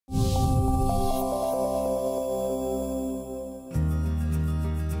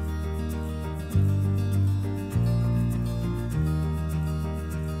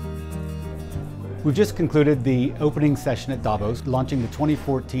We've just concluded the opening session at Davos, launching the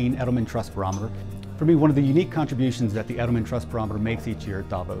 2014 Edelman Trust Barometer. For me, one of the unique contributions that the Edelman Trust Barometer makes each year at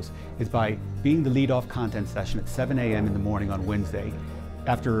Davos is by being the lead-off content session at 7 a.m. in the morning on Wednesday.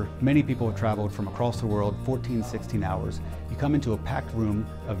 After many people have traveled from across the world, 14, 16 hours, you come into a packed room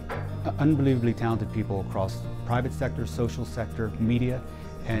of unbelievably talented people across private sector, social sector, media,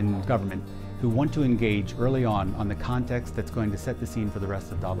 and government, who want to engage early on the context that's going to set the scene for the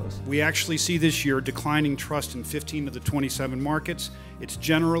rest of Davos. We actually see this year declining trust in 15 of the 27 markets. It's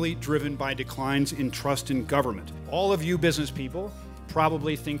generally driven by declines in trust in government. All of you business people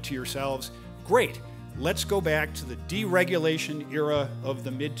probably think to yourselves, great, let's go back to the deregulation era of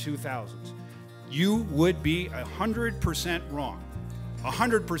the mid-2000s. You would be 100% wrong,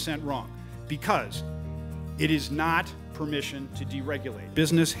 100% wrong, because it is not permission to deregulate.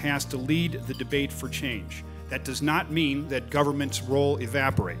 Business has to lead the debate for change. That does not mean that government's role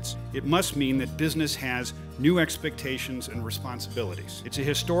evaporates. It must mean that business has new expectations and responsibilities. It's a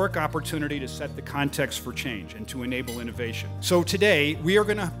historic opportunity to set the context for change and to enable innovation. So today, we are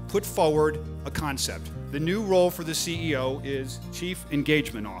going to put forward a concept. The new role for the CEO is Chief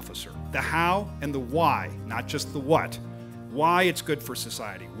Engagement Officer. The how and the why, not just the what. Why it's good for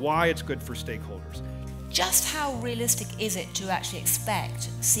society, why it's good for stakeholders. Just how realistic is it to actually expect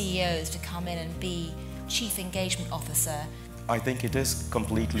CEOs to come in and be Chief Engagement Officer? I think it is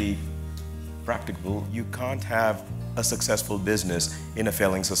completely practicable. You can't have a successful business in a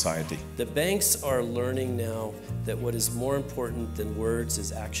failing society. The banks are learning now that what is more important than words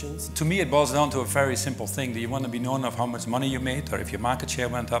is actions. To me, it boils down to a very simple thing. Do you want to be known of how much money you made, or if your market share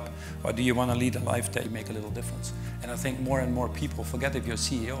went up, or do you want to lead a life that you make a little difference? And I think more and more people, forget if you're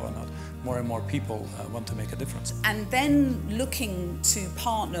CEO or not, more and more people want to make a difference. And then looking to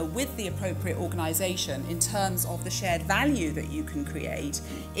partner with the appropriate organisation in terms of the shared value that you can create,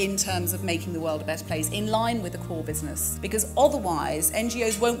 in terms of making the world a better place, in line with the core business. Because otherwise,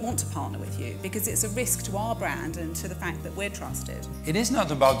 NGOs won't want to partner with you, because it's a risk to our brand and to the fact that we're trusted. It is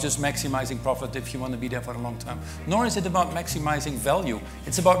not about just maximizing profit if you want to be there for a long time, nor is it about maximizing value.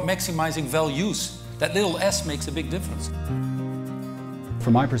 It's about maximizing values. That little S makes a big difference.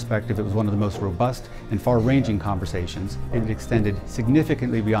 From my perspective, it was one of the most robust and far-ranging conversations. It extended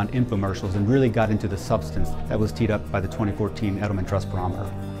significantly beyond infomercials and really got into the substance that was teed up by the 2014 Edelman Trust Barometer.